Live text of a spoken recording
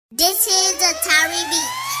This is a Tari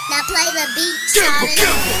beat. Now play the beat, Charlie.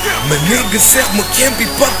 Mijn niggas zegt me Kempi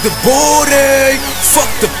pak de bore.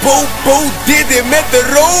 Fuck de popo, dit is met de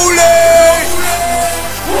rolen.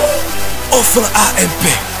 Of een AMP,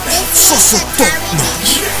 Sosso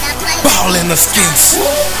topnotch. Ballin als Kees,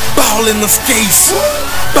 Ballin als Kees,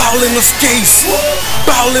 Ballin als Kees,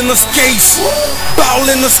 Ballin als Kees,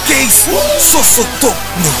 Ballin als Kees, Sosso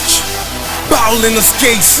topnotch. Ballin als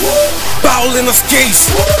Kees, Ballin als Kees,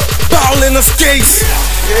 Ballin als Kees.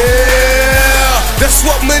 Yeah, dat is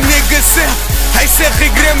wat mijn niggas zegt. Hij zegt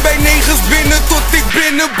ik ren bij negens binnen tot ik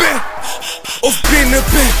binnen ben. Of binnen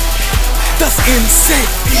ben, dat is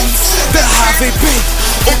insane. De HVP,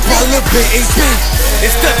 op alle BEB.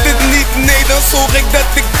 Is dat het niet? Nee, dan zorg ik dat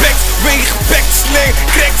ik backs weeg, backs slang,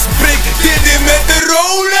 cracks break. Dit is met de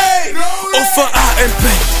rolen. Of een AMP,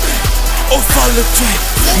 of alle twee,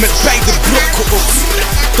 met beide blokken op.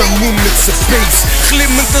 Dan noem ik ze beest,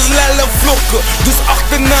 glimmend als lala vlokken. Dus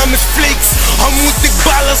achternaam is Flakes, dan moet ik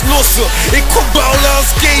ballers lossen. Ik kom bouwen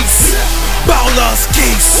als Kees, bouwen als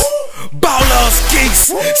Kees, bouwen als Kees.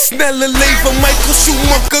 Snelle leven, Michael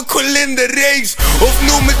Schumacher, Colin race. Of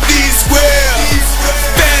noem het D-Square,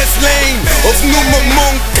 Fast Lane. Of noem me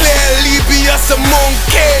Montclair, Libia's een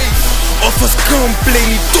R.kay. Of als gameplay,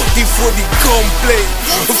 niet tot die voor die gameplay.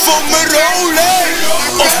 Van mijn rolen,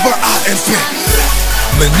 of mijn AMP.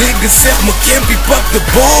 Mijn niggas zegt me Kempi pak de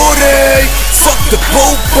bore. Fuck de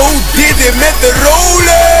popo, dit is met de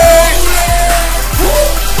rolen.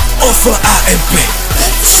 Of een AMP,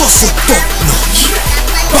 Sosso topnotch.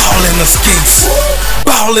 Ballin als Kees,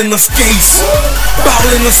 Ballin als Kees,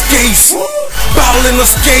 Ballin als Kees, Ballin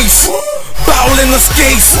als Kees, Ballin als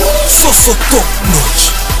Kees, Sosso topnotch.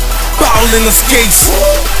 Ballin als Kees,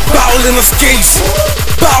 Ballin als Kees,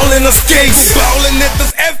 Ballin als Kees. Ballin net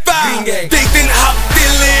als Effa, deed in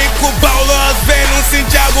Abdillen. Ik wil bouwen als Venom,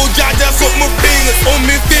 Santiago, Jaja's op mijn vingers. Om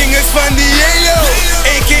mijn vingers van Diego,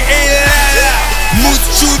 R.kay Lala,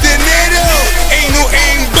 mucho dinero,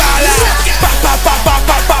 101 bala. Pa pa pa pa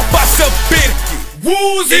pa pa pa, ze pirkie.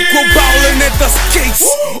 Ik wil bouwen net als Kees,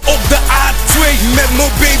 op de A2. Met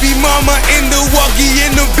mijn baby mama in de waggie,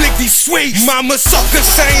 in een blik die zweet. Maar mijn zakken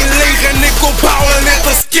zijn leeg en ik wil bouwen net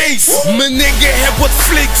als Kees. Mijn nigga heb wat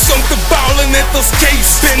fliks om te bouwen net als Kees.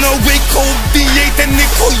 Ben een week op dieet en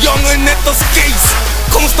ik wil jongen net als Kees.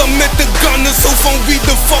 Constant met de gunnen, zo van wie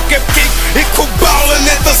de fuck heb cake. Ik wil bouwen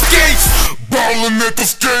net als Kees, bouwen net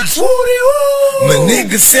als Kees. Mijn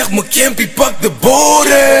niggas zegt me Kempi pak de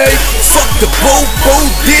bore. Fuck de popo,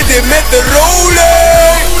 dit is met de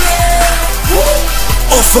rolen.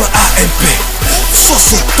 Of een AMP,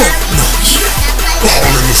 Sosso topnotch.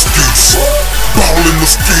 Ballin als Kees, Ballin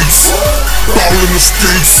als Kees, Ballin als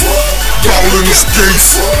Kees, Ballin als Kees,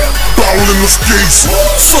 Ballin als Kees,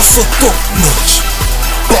 Sosso topnotch.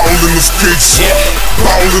 Ballin als Kees,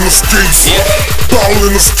 Ballin als Kees,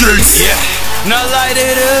 Ballin als Kees. Now light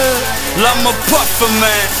it up, laat me puffen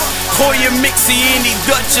man. Gooi je mixie in die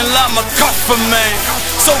Dutch en laat me kaffen man.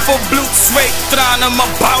 Zoveel bloed, zweet, tranen,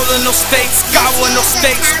 maar bouwen nog steeds. Kouwen nog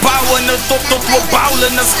steeds, bouwen het op tot we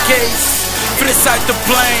bouwen als Kees. Fris uit de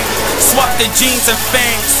plane, zwarte jeans en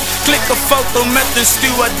fangs. Klik een foto met een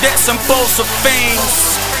stewardess en Poolse fangs.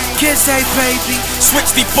 Kiss hey baby,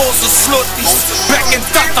 switch die Poolse slotties. Back in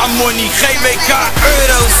Tata money, GWK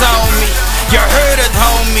euro's homie. Je hoort het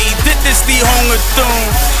homie, dit is die hongertoon.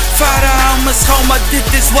 Vader hou me schoon, maar dit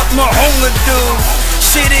is wat me honger doet.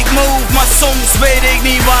 Shit ik move, maar soms weet ik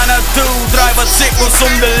niet waar naartoe. Draai wat cirkels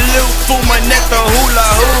om de loop, voel me net een hula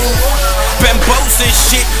hoop. Ben boos en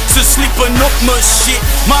shit, ze sliepen op mijn shit.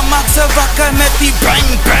 Maar maak ze wakker met die bang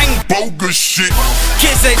bang bogus shit.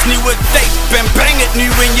 Kids heeft nieuwe tape en breng het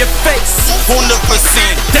nu in je face.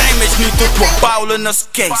 100% damage nu tot we bouwen als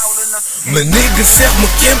Kees. Mijn niggas zegt me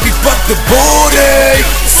Kempi pak de bore.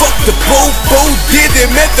 Fuck de popo, dit is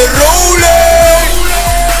met de rolen.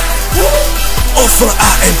 Of een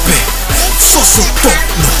AMP, Sosso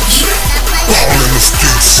topnotch. Ballin als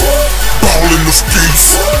Kees, Ballin als Kees,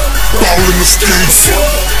 Ballin als Kees,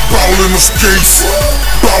 Ballin als Kees,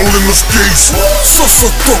 Ballin als Kees,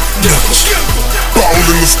 Sosso topnotch.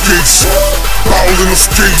 Ballin als Kees, Ballin als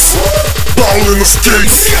Kees, Ballin als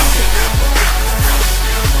Kees.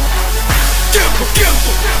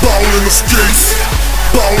 Ballin als Kees,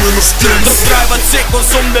 Ballin als Kees. Dus draai wat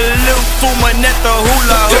cirkels om de loop, voel me net een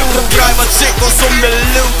hula hoop. Draai wat cirkels om de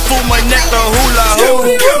loop, voel me net een hula hoop.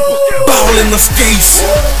 Ballin als Kees,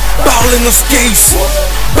 Ballin als Kees,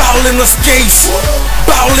 Ballin als Kees,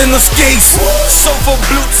 Ballin als Kees. Zoveel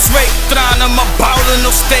bloed, zweet, tranen, maar bouwen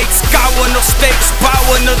nog steeds. Kouwen nog steeds,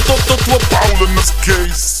 bouwen het op tot we bouwen als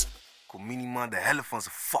Kees. Kom minimaal de helft van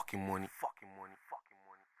zijn fucking money.